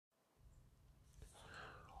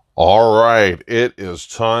All right, it is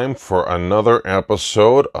time for another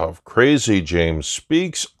episode of Crazy James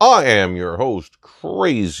Speaks. I am your host,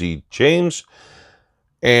 Crazy James,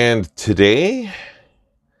 and today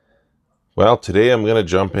I'm going to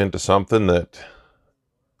jump into something that,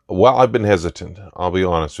 I've been hesitant. I'll be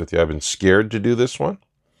honest with you. I've been scared to do this one.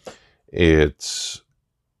 It's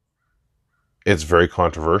very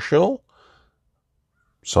controversial.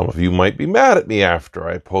 Some of you might be mad at me after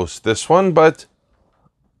I post this one, but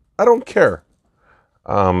I don't care.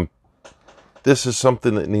 This is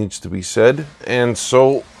something that needs to be said, and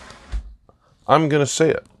so I'm going to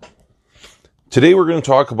say it. Today we're going to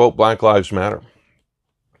talk about Black Lives Matter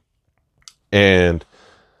and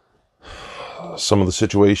some of the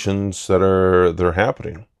situations that are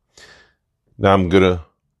happening. Now I'm going to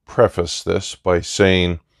preface this by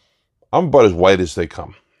saying I'm about as white as they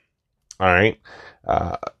come. All right.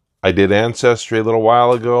 I did Ancestry a little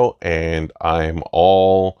while ago, and I'm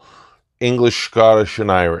all English, Scottish,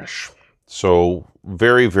 and Irish. So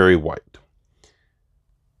very, very white.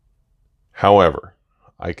 However,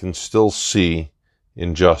 I can still see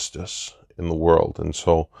injustice in the world, and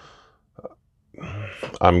so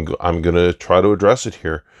I'm going to try to address it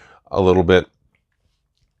here a little bit.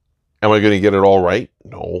 Am I going to get it all right?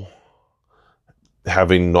 No.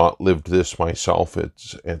 Having not lived this myself,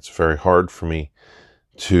 it's very hard for me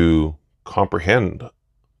to comprehend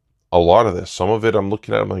a lot of this. Some of it I'm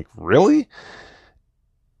looking at, I'm like, really?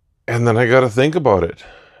 And then I got to think about it.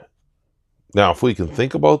 Now, if we can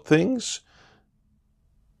think about things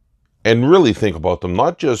and really think about them,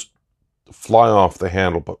 not just fly off the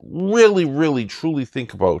handle, but really, really, truly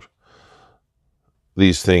think about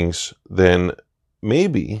these things, then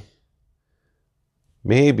maybe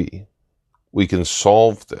we can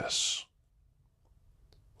solve this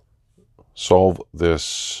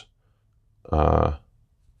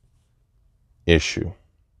issue.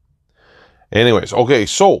 Anyways, okay,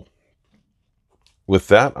 so with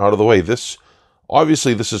that out of the way, this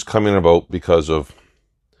is coming about because of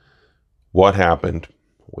what happened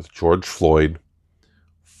with George Floyd.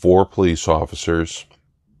 4 police officers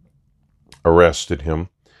arrested him.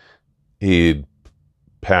 He'd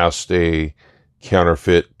passed a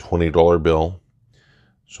counterfeit $20 bill.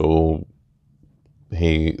 So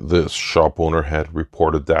the shop owner had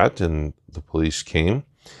reported that, and the police came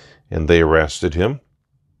and they arrested him.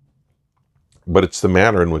 But it's the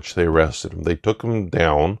manner in which they arrested him. They took him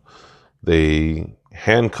down, they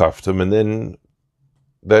handcuffed him, and then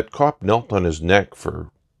that cop knelt on his neck for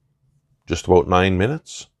just about 9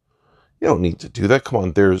 minutes. You don't need to do that.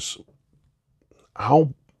 Come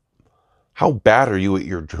on, how bad are you at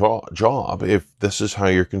your job if this is how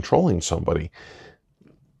you're controlling somebody?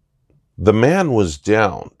 The man was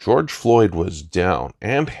down. George Floyd was down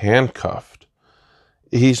and handcuffed.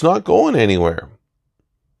 He's not going anywhere.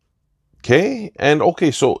 Okay? And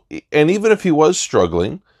even if he was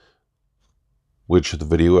struggling, which the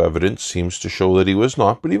video evidence seems to show that he was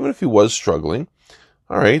not, but even if he was struggling,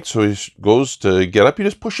 all right, so he goes to get up, you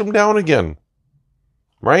just push him down again.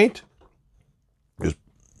 Right? Just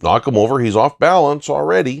knock him over. He's off balance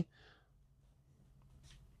already.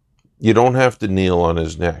 You don't have to kneel on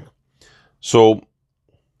his neck. So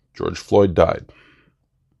George Floyd died.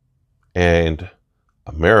 And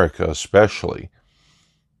America especially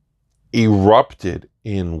erupted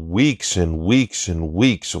in weeks and weeks and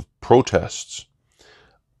weeks of protests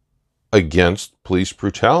against police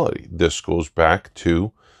brutality. This goes back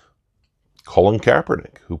to Colin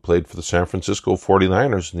Kaepernick, who played for the San Francisco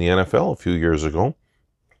 49ers in the NFL a few years ago.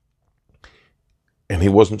 And he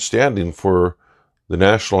wasn't standing for the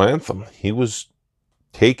national anthem. He was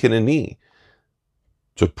taking a knee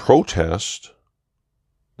to protest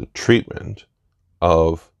the treatment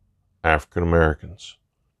of African Americans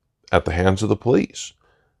at the hands of the police.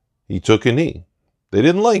 He took a knee. They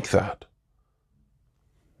didn't like that.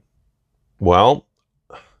 Well,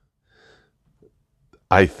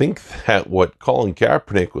 I think that what Colin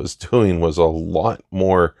Kaepernick was doing was a lot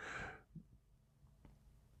more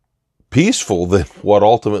peaceful than what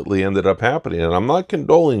ultimately ended up happening. And I'm not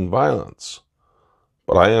condoning violence,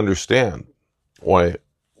 but I understand why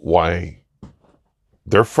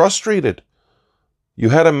they're frustrated. You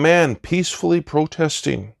had a man peacefully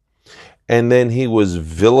protesting, and then he was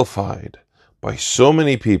vilified by so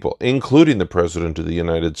many people, including the President of the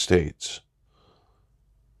United States,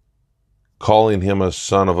 calling him a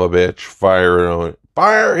son of a bitch, fire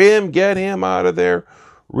him, get him out of there.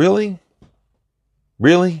 Really?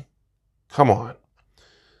 Really? Come on.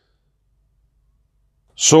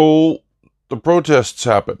 So the protests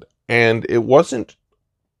happened, and it wasn't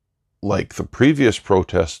like the previous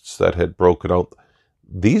protests that had broken out.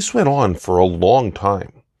 These went on for a long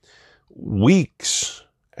time. weeks,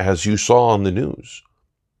 as you saw on the news.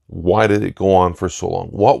 Why did it go on for so long?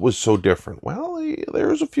 What was so different? Well,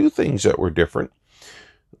 there's a few things that were different.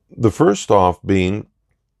 The first off being,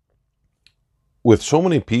 with so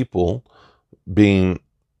many people being,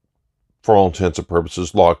 for all intents and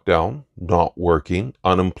purposes, locked down, not working,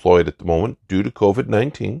 unemployed at the moment due to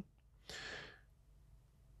COVID-19,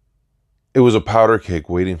 it was a powder keg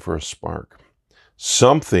waiting for a spark.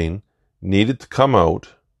 Something needed to come out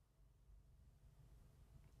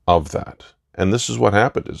of that. And this is what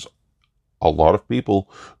happened, is a lot of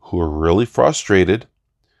people who are really frustrated,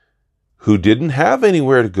 who didn't have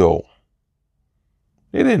anywhere to go.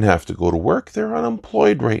 They didn't have to go to work. They're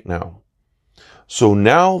unemployed right now. So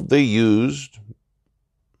now they used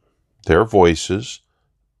their voices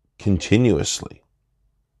continuously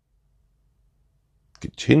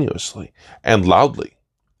and loudly.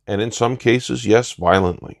 And in some cases, yes,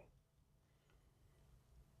 violently.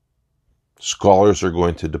 Scholars are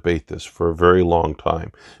going to debate this for a very long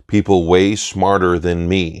time. People way smarter than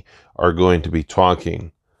me are going to be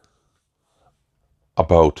talking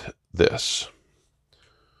about this.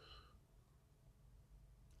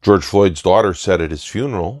 George Floyd's daughter said at his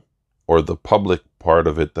funeral, or the public part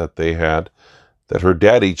of it that they had, that her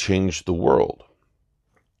daddy changed the world.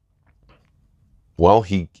 Well,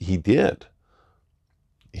 he did.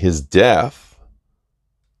 His death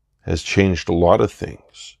has changed a lot of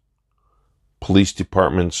things. Police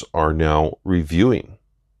departments are now reviewing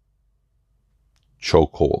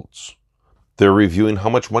chokeholds. They're reviewing how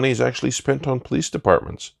much money is actually spent on police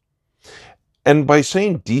departments. And by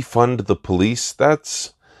saying defund the police,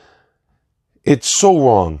 it's so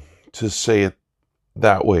wrong to say it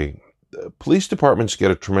that way. Police departments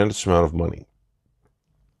get a tremendous amount of money,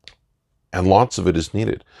 and lots of it is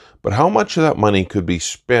needed. But how much of that money could be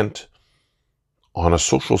spent on a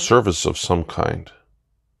social service of some kind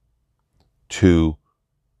to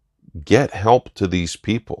get help to these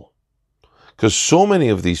people? Because so many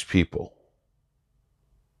of these people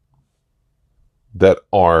that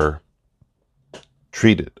are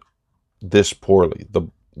treated this poorly,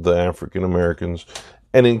 the African Americans,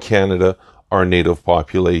 and in Canada, our Native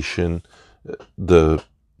population, the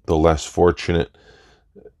less fortunate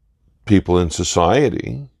people in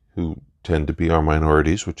society who tend to be our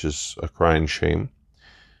minorities, which is a crying shame.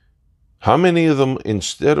 How many of them,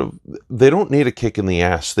 they don't need a kick in the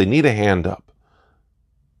ass, they need a hand up.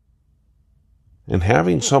 And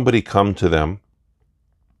having somebody come to them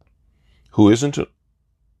who isn't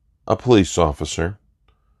a police officer,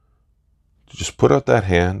 to just put out that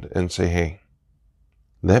hand and say, hey,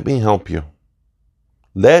 let me help you.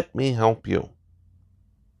 Let me help you.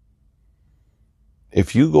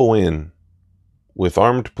 If you go in with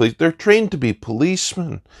armed police, they're trained to be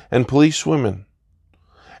policemen and policewomen.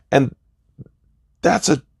 And that's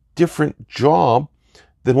a different job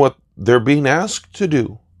than what they're being asked to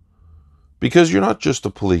do. Because you're not just a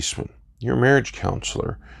policeman. You're a marriage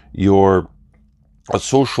counselor. You're a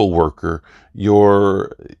social worker.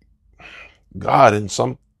 You're, God, in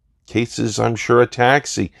some cases, I'm sure a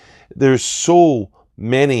taxi. There's so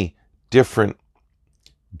many different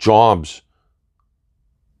jobs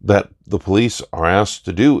that the police are asked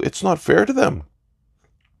to do. It's not fair to them.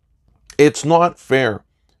 It's not fair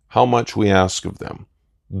how much we ask of them.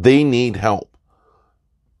 They need help.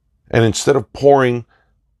 And instead of pouring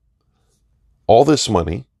all this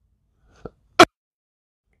money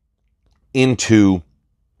into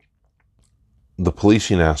the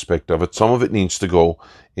policing aspect of it, some of it needs to go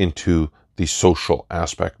into the social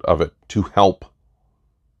aspect of it to help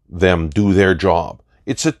them do their job.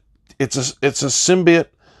 It's a symbiote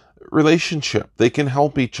relationship. They can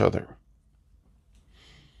help each other.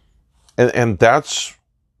 And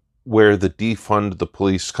where the defund the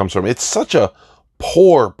police comes from. It's such a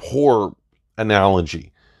poor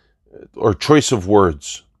analogy or choice of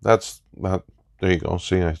words. There you go.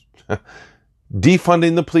 See,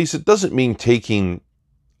 defunding the police, it doesn't mean taking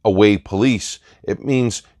away police. It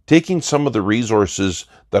means taking some of the resources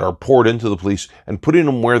that are poured into the police and putting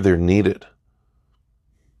them where they're needed.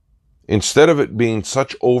 Instead of it being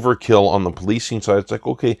such overkill on the policing side, it's like,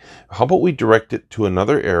 okay, how about we direct it to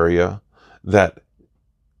another area that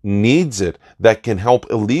needs it, that can help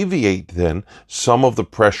alleviate then some of the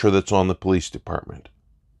pressure that's on the police department.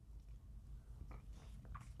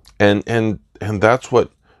 And that's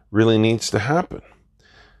what really needs to happen.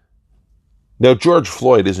 Now, George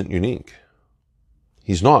Floyd isn't unique.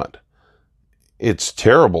 He's not. It's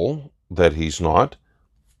terrible that he's not.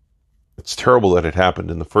 It's terrible that it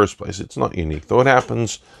happened in the first place. It's not unique, though it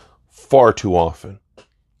happens far too often.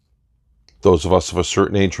 Those of us of a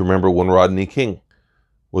certain age remember when Rodney King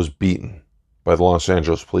was beaten by the Los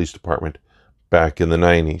Angeles Police Department back in the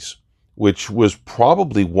 90s, which was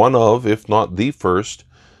probably one of, if not the first,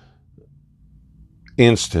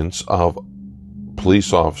 instance of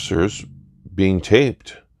police officers being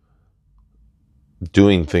taped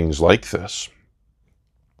doing things like this.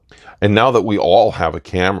 And now that we all have a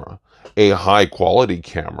camera, a high quality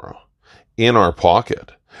camera in our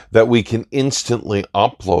pocket that we can instantly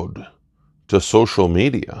upload to social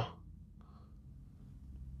media,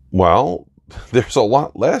 well, there's a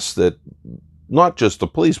lot less that not just the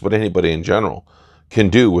police, but anybody in general can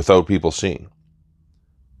do without people seeing.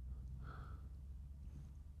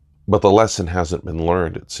 But the lesson hasn't been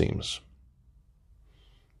learned, it seems.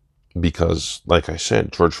 Because, like I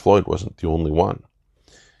said, George Floyd wasn't the only one.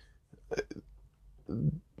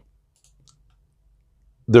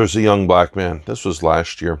 There's a young black man. This was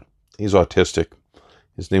last year. He's autistic.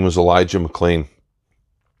 His name was Elijah McClain.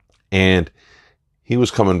 And he was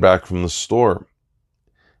coming back from the store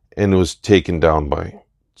and was taken down by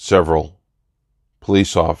several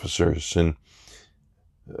police officers. And,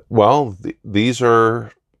 well, these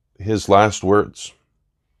are his last words.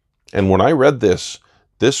 And when I read this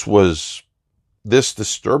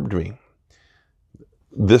disturbed me.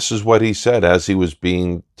 This is what he said as he was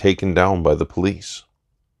being taken down by the police.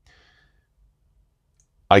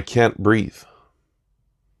 I can't breathe.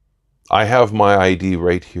 I have my ID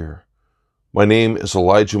right here. My name is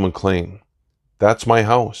Elijah McClain. That's my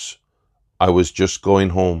house. I was just going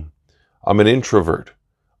home. I'm an introvert.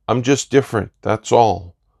 I'm just different, that's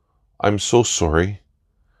all. I'm so sorry.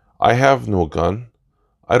 I have no gun.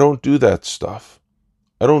 I don't do that stuff.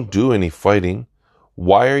 I don't do any fighting.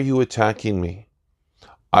 Why are you attacking me?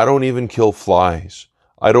 I don't even kill flies.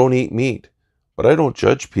 I don't eat meat. But I don't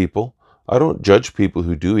judge people. I don't judge people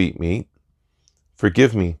who do eat meat.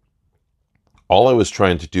 Forgive me. All I was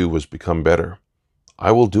trying to do was become better.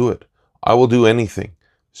 I will do it. I will do anything.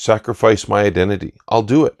 Sacrifice my identity. I'll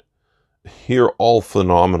do it. You're all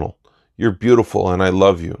phenomenal. You're beautiful and I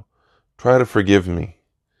love you. Try to forgive me.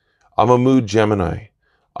 I'm a mood Gemini.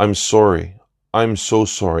 I'm sorry. I'm so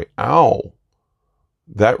sorry. Ow.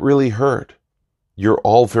 That really hurt. You're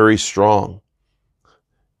all very strong.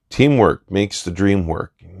 Teamwork makes the dream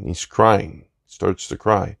work. He's crying. Starts to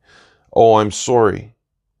cry. Oh, I'm sorry.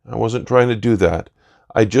 I wasn't trying to do that.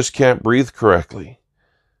 I just can't breathe correctly.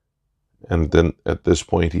 And then at this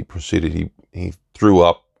point he proceeded, he threw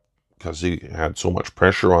up because he had so much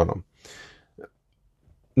pressure on him.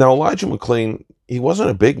 Now Elijah McClain, he wasn't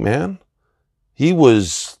a big man. He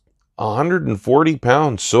was 140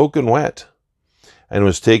 pounds soaking wet and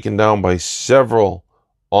was taken down by several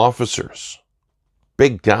officers.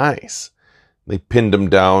 Big guys. They pinned him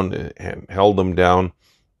down and held him down.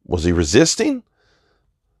 Was he resisting?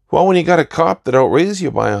 Well, when you got a cop that outweighs you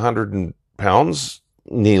by 100 pounds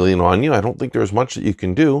kneeling on you, I don't think there's much that you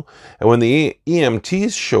can do. And when the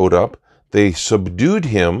EMTs showed up, they subdued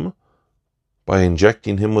him by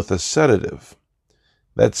injecting him with a sedative.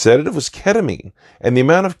 That sedative was ketamine. And the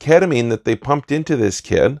amount of ketamine that they pumped into this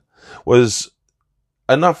kid was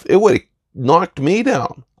enough. It would have knocked me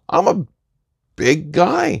down. I'm a big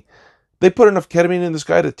guy. They put enough ketamine in this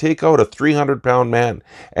guy to take out a 300-pound man,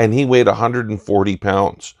 and he weighed 140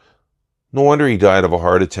 pounds. No wonder he died of a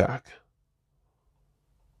heart attack.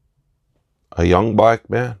 A young black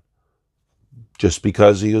man, just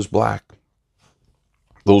because he was black.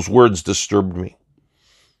 Those words disturbed me.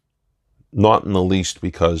 Not in the least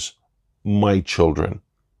because my children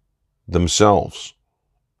themselves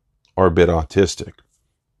are a bit autistic.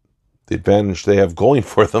 The advantage they have going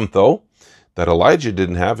for them, though, that Elijah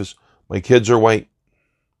didn't have is my kids are white.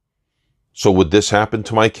 So would this happen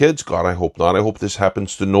to my kids? God, I hope not. I hope this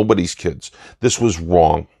happens to nobody's kids. This was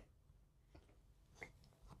wrong.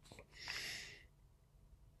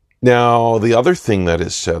 Now, the other thing that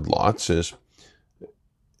is said lots is,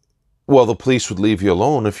 well, the police would leave you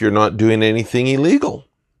alone if you're not doing anything illegal.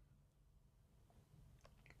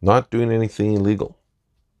 Not doing anything illegal.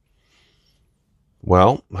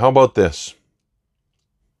 Well, how about this?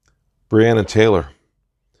 Breonna Taylor.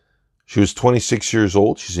 She was 26 years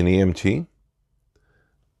old. She's an EMT.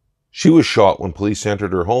 She was shot when police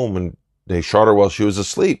entered her home, and they shot her while she was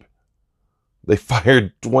asleep. They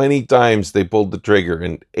fired 20 times. They pulled the trigger,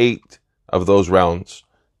 and 8 of those rounds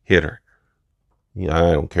hit her. Yeah,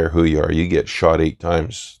 I don't care who you are. You get shot 8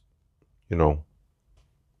 times. You know,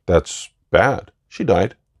 that's bad. She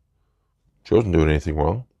died. She wasn't doing anything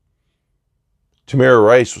wrong. Tamir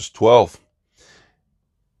Rice was 12.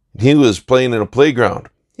 He was playing in a playground.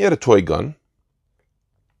 He had a toy gun.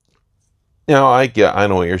 Now, I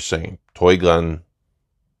know what you're saying. Toy gun,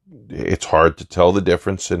 it's hard to tell the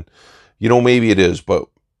difference. And, maybe it is. But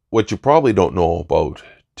what you probably don't know about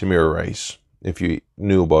Tamir Rice, if you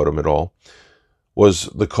knew about him at all, was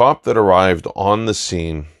the cop that arrived on the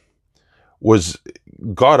scene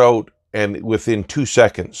got out and within 2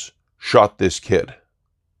 seconds shot this kid.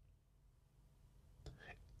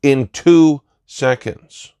 In 2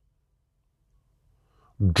 seconds.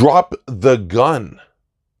 Drop the gun.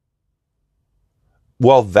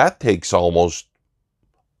 Well, that takes almost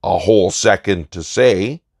a whole second to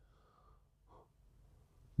say.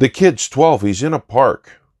 The kid's 12. He's in a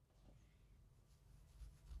park.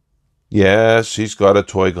 Yes, he's got a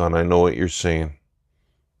toy gun. I know what you're saying.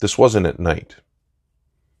 This wasn't at night.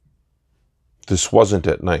 This wasn't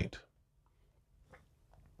at night.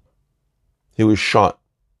 He was shot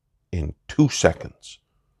in 2 seconds.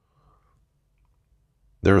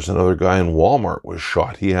 There was another guy in Walmart was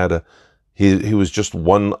shot. He was just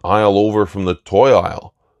one aisle over from the toy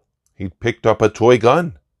aisle. He picked up a toy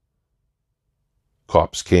gun.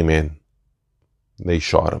 Cops came in. They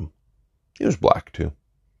shot him. He was black too.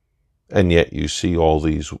 And yet you see all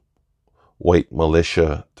these white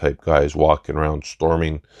militia type guys walking around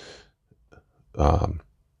storming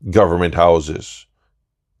government houses.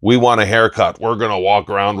 We want a haircut. We're going to walk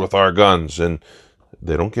around with our guns. And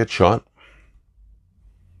they don't get shot.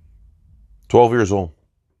 12 years old.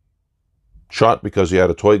 Shot because he had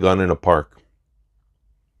a toy gun in a park.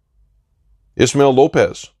 Ismael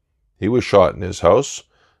Lopez. He was shot in his house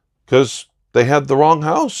because they had the wrong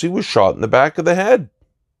house. He was shot in the back of the head.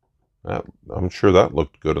 I'm sure that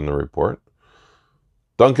looked good in the report.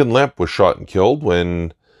 Duncan Lemp was shot and killed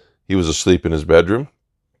when he was asleep in his bedroom.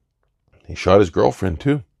 He shot his girlfriend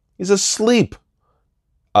too. He's asleep.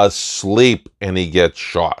 Asleep, and he gets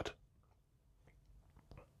shot.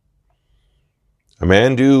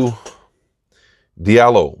 Amadou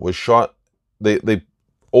Diallo was shot. They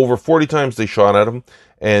over 40 times they shot at him,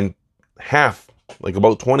 and half, like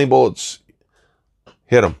about 20 bullets,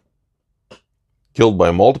 hit him. Killed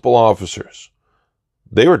by multiple officers.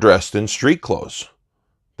 They were dressed in street clothes.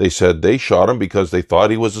 They said they shot him because they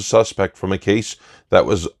thought he was a suspect from a case that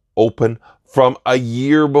was open from a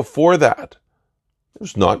year before that. It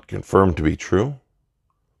was not confirmed to be true.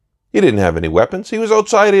 He didn't have any weapons. He was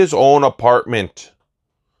outside his own apartment.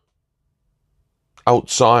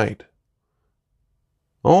 Outside.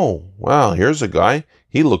 Oh, wow, here's a guy.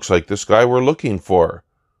 He looks like this guy we're looking for.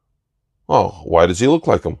 Oh, why does he look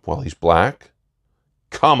like him? Well, he's black.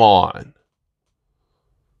 Come on.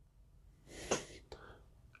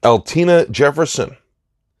 Altina Jefferson.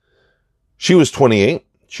 She was 28.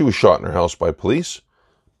 She was shot in her house by police.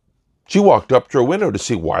 She walked up to her window to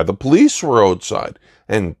see why the police were outside,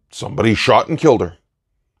 and somebody shot and killed her.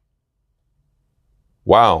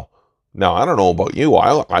 Wow. Now, I don't know about you.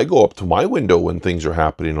 I go up to my window when things are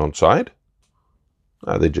happening outside.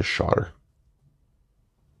 They just shot her.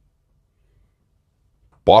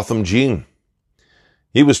 Botham Jean.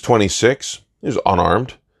 He was 26. He was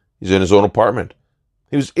unarmed. He's in his own apartment.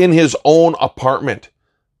 He was in his own apartment.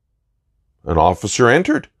 An officer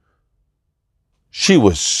entered. She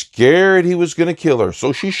was scared he was going to kill her,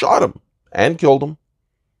 so she shot him and killed him.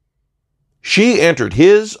 She entered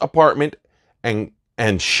his apartment and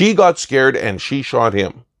she got scared and she shot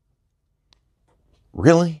him.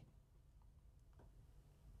 Really?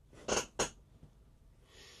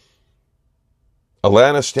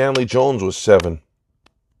 Alana Stanley Jones was 7.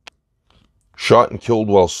 Shot and killed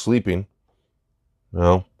while sleeping.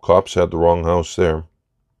 Well, cops had the wrong house there.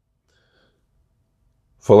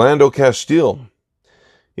 Philando Castile.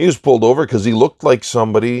 He was pulled over because he looked like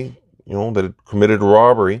somebody, that had committed a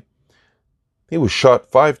robbery. He was shot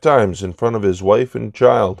 5 times in front of his wife and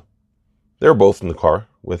child. They were both in the car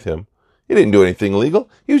with him. He didn't do anything illegal.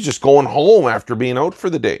 He was just going home after being out for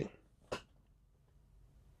the day.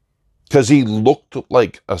 Because he looked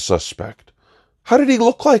like a suspect. How did he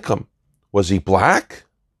look like him? Was he black?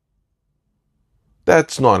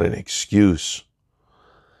 That's not an excuse.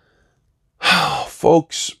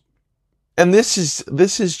 Folks, and this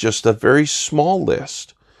is just a very small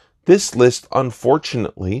list. This list,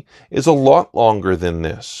 unfortunately, is a lot longer than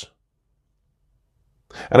this.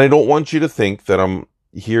 And I don't want you to think that I'm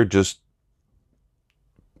here just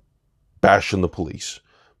bashing the police,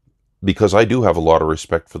 because I do have a lot of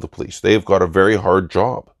respect for the police. They've got a very hard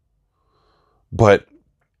job. But,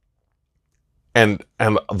 and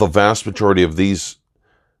the vast majority of these,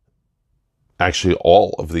 actually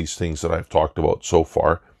all of these things that I've talked about so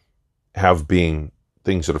far, have been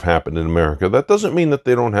things that have happened in America. That doesn't mean that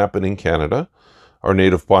they don't happen in Canada. Our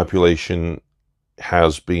native population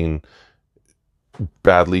has been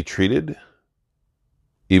badly treated,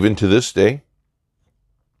 even to this day,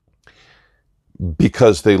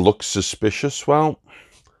 because they look suspicious. Well,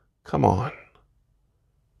 Come on.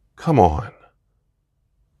 Come on.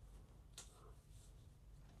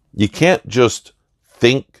 You can't just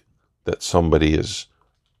think that somebody is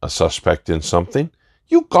a suspect in something.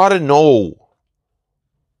 You gotta know.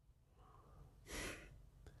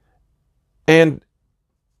 And,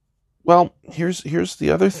 well, here's the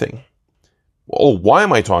other thing. Oh, why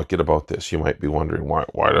am I talking about this? You might be wondering, why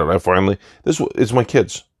did I finally... This is my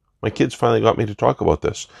kids. My kids finally got me to talk about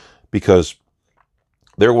this because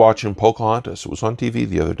they're watching Pocahontas. It was on TV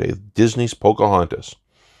the other day, Disney's Pocahontas.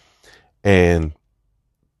 And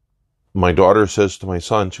my daughter says to my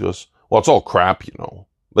son, she goes, well, it's all crap,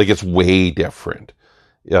 Like, it's way different.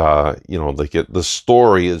 The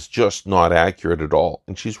story is just not accurate at all.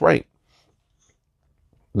 And she's right.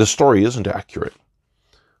 The story isn't accurate.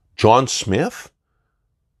 John Smith?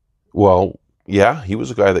 Well, yeah, he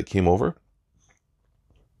was a guy that came over.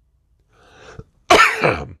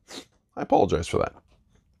 I apologize for that.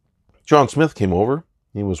 John Smith came over.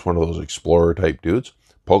 He was one of those explorer type dudes.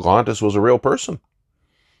 Pocahontas was a real person.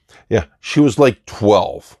 Yeah, she was like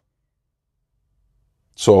 12.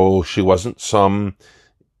 So she wasn't some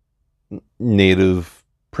native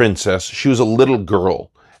princess. She was a little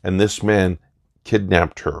girl. And this man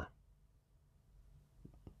kidnapped her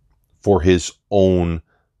for his own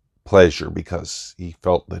pleasure because he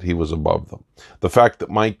felt that he was above them. The fact that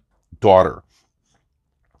my daughter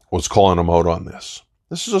was calling him out on this.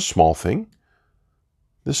 This is a small thing.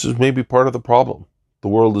 This is maybe part of the problem. The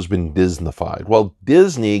world has been Disneyfied. Well,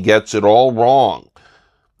 Disney gets it all wrong.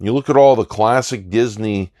 You look at all the classic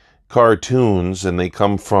Disney cartoons and they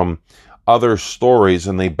come from other stories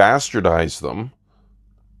and they bastardize them.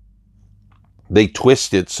 They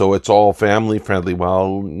twist it so it's all family friendly.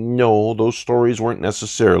 Well, no, those stories weren't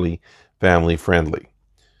necessarily family friendly.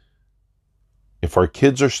 If our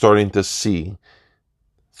kids are starting to see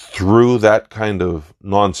through that kind of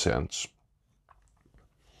nonsense,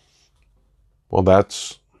 well,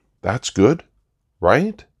 that's good,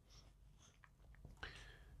 right?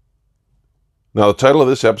 Now, the title of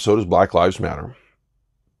this episode is Black Lives Matter.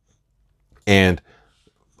 And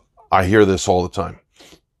I hear this all the time.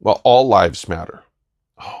 Well, all lives matter.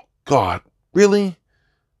 Oh, God, really?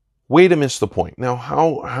 Way to miss the point. Now,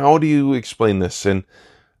 how do you explain this? And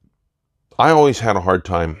I always had a hard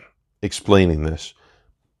time explaining this.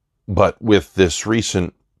 But with this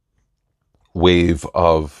recent wave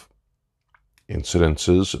of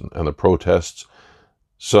incidences and the protests,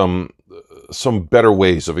 some better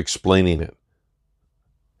ways of explaining it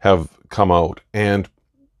have come out. And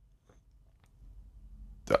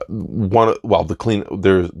there's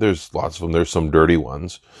lots of them. There's some dirty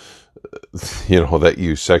ones, that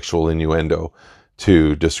use sexual innuendo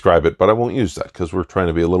to describe it, but I won't use that because we're trying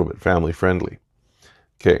to be a little bit family friendly.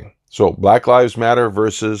 Okay, so Black Lives Matter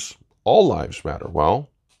versus all lives matter. Well,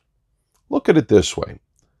 look at it this way.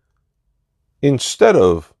 Instead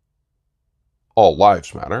of all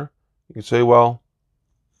lives matter, you can say,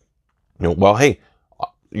 hey,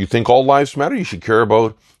 you think all lives matter? You should care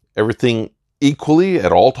about everything equally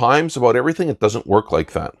at all times about everything. It doesn't work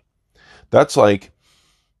like that. That's like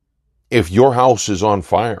if your house is on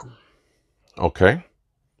fire, okay?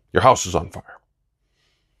 Your house is on fire.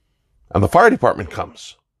 And the fire department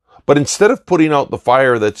comes. But instead of putting out the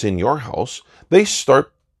fire that's in your house, they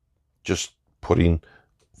start just putting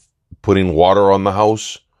water on the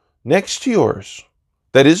house next to yours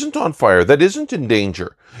that isn't on fire, that isn't in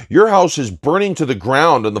danger. Your house is burning to the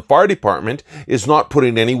ground and the fire department is not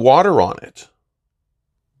putting any water on it.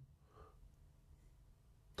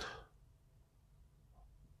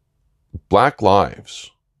 Black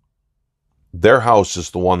lives, their house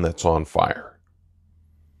is the one that's on fire.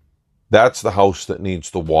 That's the house that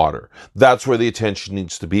needs the water. That's where the attention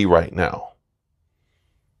needs to be right now.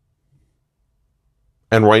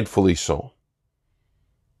 And rightfully so.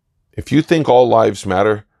 If you think all lives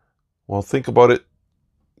matter, well, think about it.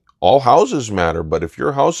 All houses matter, but if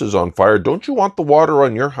your house is on fire, don't you want the water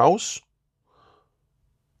on your house?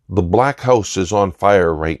 The black house is on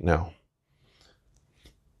fire right now.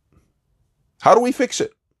 How do we fix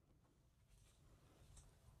it?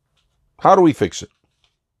 How do we fix it?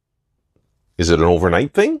 Is it an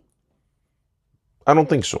overnight thing? I don't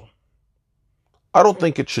think so. I don't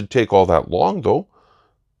think it should take all that long, though.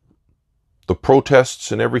 The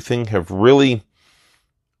protests and everything have really,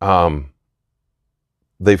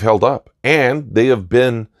 they've held up. And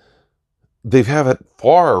they've had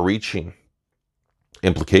far-reaching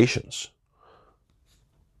implications.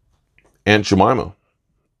 Aunt Jemima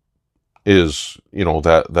is,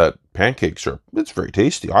 that pancake syrup. It's very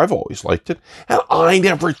tasty. I've always liked it. And I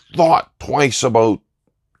never thought twice about,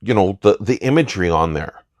 the imagery on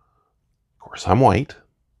there. Of course, I'm white.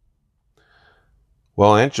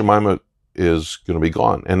 Well, Aunt Jemima is going to be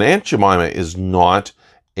gone. And Aunt Jemima is not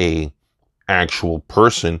a actual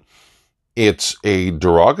person. It's a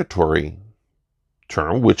derogatory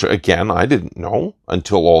term, which again, I didn't know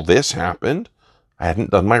until all this happened. I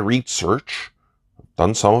hadn't done my research. I've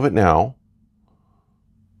done some of it now.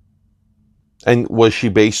 And was she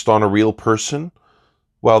based on a real person?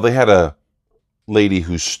 Well, they had a lady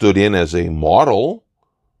who stood in as a model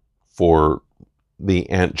for the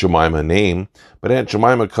Aunt Jemima name, but Aunt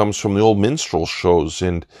Jemima comes from the old minstrel shows,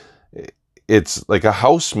 and it's like a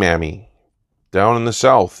house mammy down in the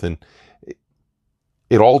South, and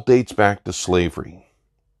it all dates back to slavery.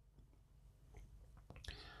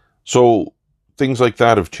 So things like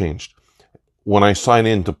that have changed. When I sign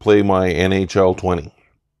in to play my NHL 20,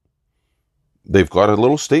 they've got a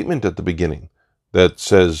little statement at the beginning that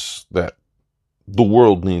says that the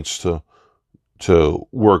world needs to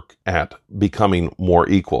work at becoming more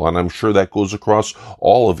equal. And I'm sure that goes across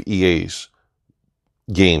all of EA's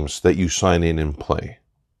games that you sign in and play.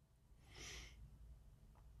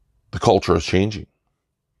 The culture is changing.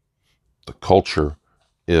 The culture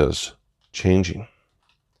is changing.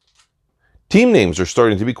 Team names are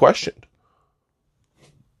starting to be questioned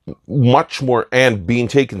much more and being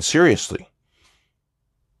taken seriously.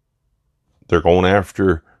 They're going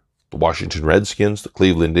after the Washington Redskins, the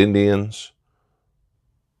Cleveland Indians,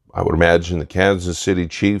 I would imagine the Kansas City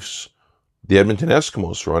Chiefs, the Edmonton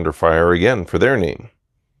Eskimos are under fire again for their name.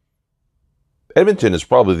 Edmonton is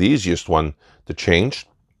probably the easiest one to change.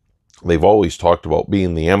 They've always talked about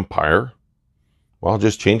being the Empire. Well,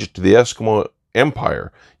 just change it to the Eskimo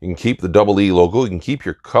Empire. You can keep the double E logo. You can keep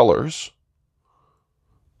your colors.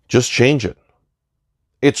 Just change it.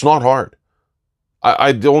 It's not hard.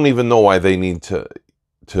 I don't even know why they need to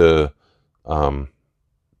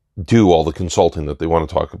do all the consulting that they want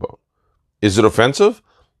to talk about. Is it offensive?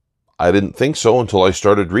 I didn't think so until I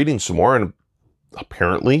started reading some more, and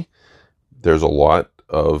apparently there's a lot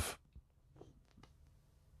of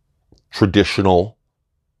traditional,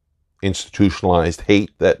 institutionalized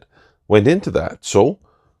hate that went into that. So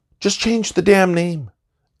just change the damn name.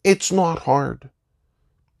 It's not hard.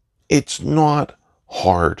 It's not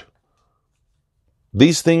hard.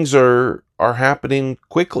 These things are happening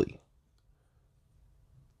quickly.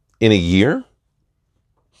 In a year,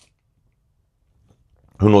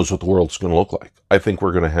 who knows what the world's going to look like. I think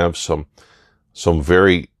we're going to have some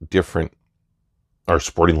very different, our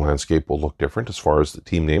sporting landscape will look different as far as the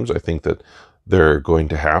team names. I think that they're going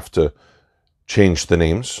to have to change the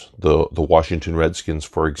names. The Washington Redskins,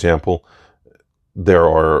 for example, there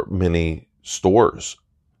are many stores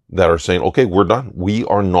that are saying, okay, we're done. We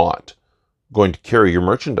are not going to carry your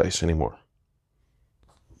merchandise anymore.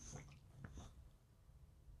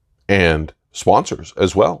 And sponsors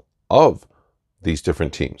as well of these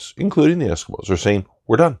different teams, including the Eskimos, are saying,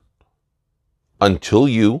 we're done. Until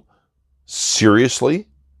you seriously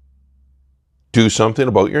do something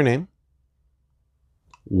about your name,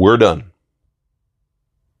 we're done.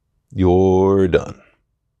 You're done.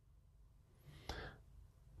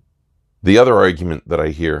 The other argument that I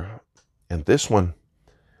hear, and this one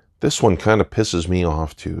kind of pisses me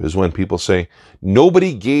off too, is when people say,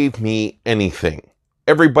 nobody gave me anything.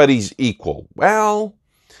 Everybody's equal. Well,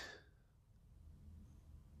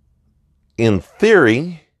 in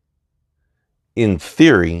theory,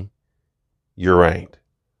 you're right.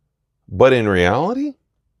 But in reality,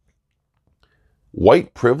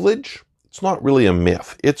 white privilege, it's not really a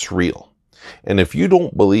myth. It's real. And if you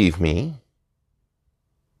don't believe me,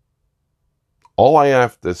 all I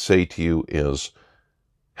have to say to you is,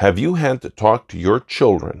 have you had to talk to your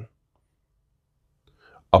children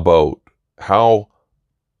about how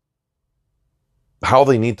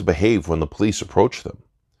they need to behave when the police approach them?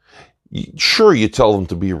 Sure, you tell them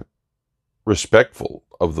to be respectful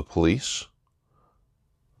of the police,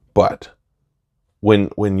 but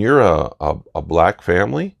when you're a black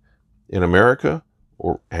family in America,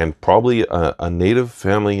 and probably a native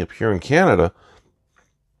family up here in Canada,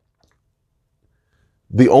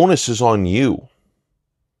 the onus is on you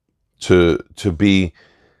to be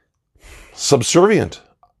subservient,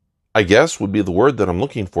 I guess would be the word that I'm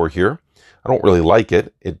looking for here. I don't really like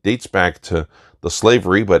it. It dates back to the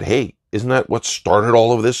slavery, but hey, isn't that what started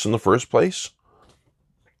all of this in the first place?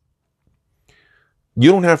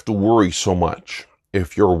 You don't have to worry so much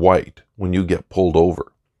if you're white when you get pulled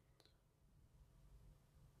over.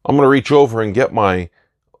 I'm going to reach over and get my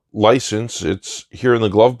license. It's here in the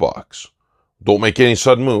glove box. Don't make any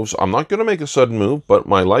sudden moves. I'm not going to make a sudden move, but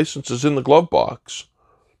my license is in the glove box.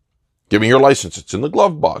 Give me your license. It's in the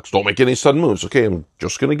glove box. Don't make any sudden moves. Okay, I'm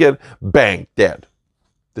just going to get bang, dead.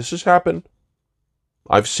 This has happened.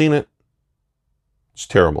 I've seen it. It's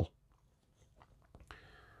terrible.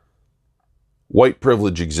 White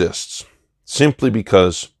privilege exists simply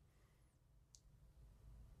because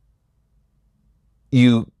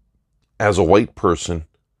you, as a white person,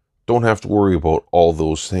 don't have to worry about all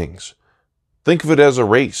those things. Think of it as a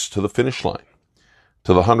race to the finish line,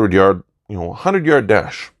 to the 100-yard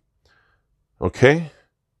dash. Okay?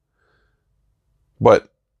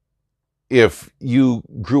 But if you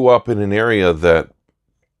grew up in an area that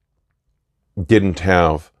didn't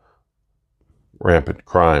have rampant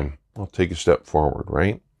crime, well, take a step forward,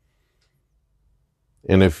 right?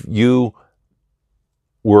 And if you're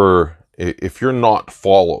not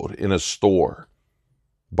followed in a store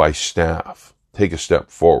by staff, take a step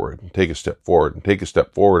forward, and take a step forward, and take a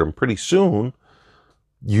step forward, and pretty soon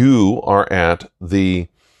you are at the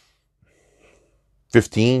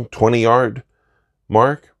 15, 20-yard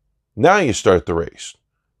mark. Now you start the race.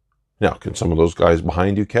 Now, can some of those guys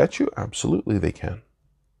behind you catch you? Absolutely they can.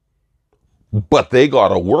 But they got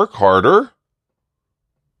to work harder.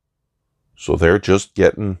 So they're just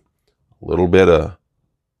getting a little bit of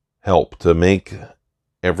help to make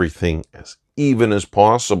everything as even as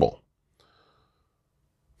possible.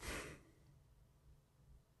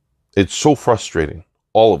 It's so frustrating,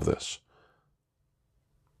 all of this.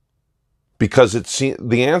 Because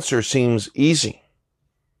the answer seems easy.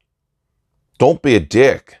 Don't be a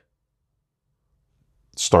dick.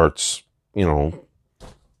 Starts,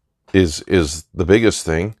 is the biggest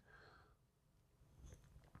thing.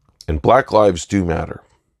 And Black lives do matter.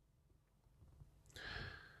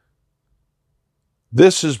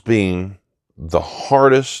 This has been the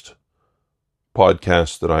hardest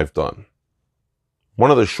podcast that I've done.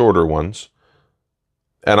 One of the shorter ones.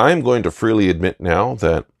 And I'm going to freely admit now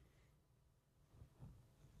that,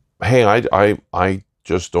 hey, I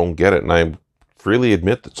just don't get it. And I freely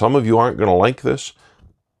admit that some of you aren't going to like this.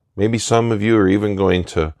 Maybe some of you are even going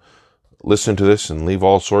to listen to this and leave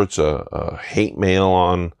all sorts of hate mail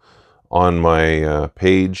on my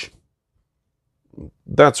page.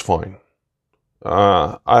 That's fine.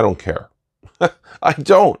 I don't care. I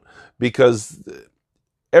don't, because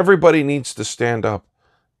everybody needs to stand up,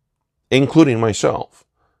 including myself,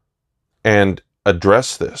 and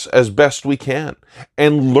address this as best we can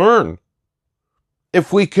and learn.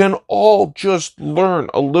 If we can all just learn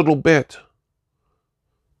a little bit,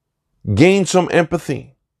 gain some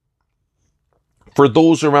empathy for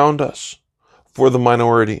those around us, for the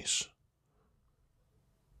minorities,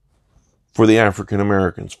 for the African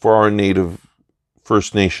Americans, for our Native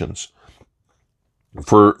First Nations,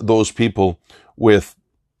 for those people with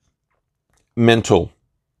mental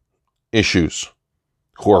issues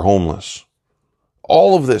who are homeless.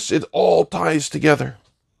 All of this, it all ties together.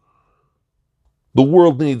 The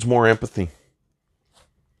world needs more empathy.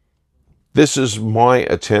 This is my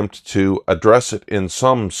attempt to address it in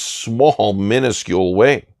some small, minuscule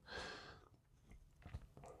way.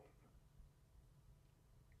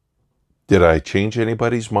 Did I change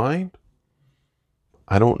anybody's mind?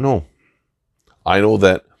 I don't know. I know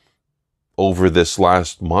that over this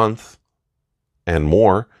last month and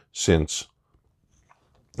more, since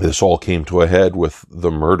this all came to a head with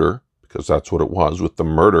the murder, because that's what it was, with the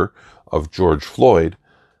murder of George Floyd,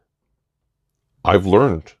 I've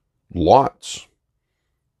learned lots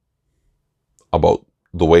about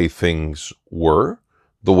the way things were,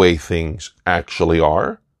 the way things actually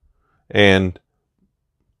are, and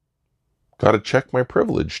got to check my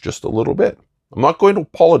privilege just a little bit. I'm not going to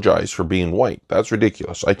apologize for being white. That's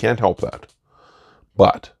ridiculous. I can't help that.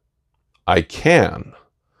 But I can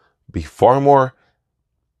be far more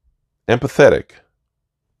empathetic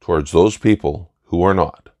towards those people who are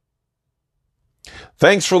not.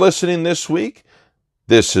 Thanks for listening this week.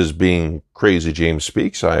 This has been Crazy James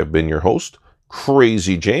Speaks. I have been your host,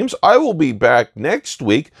 Crazy James. I will be back next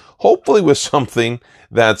week, hopefully with something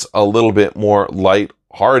that's a little bit more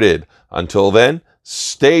lighthearted. Until then,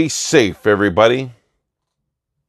 stay safe, everybody.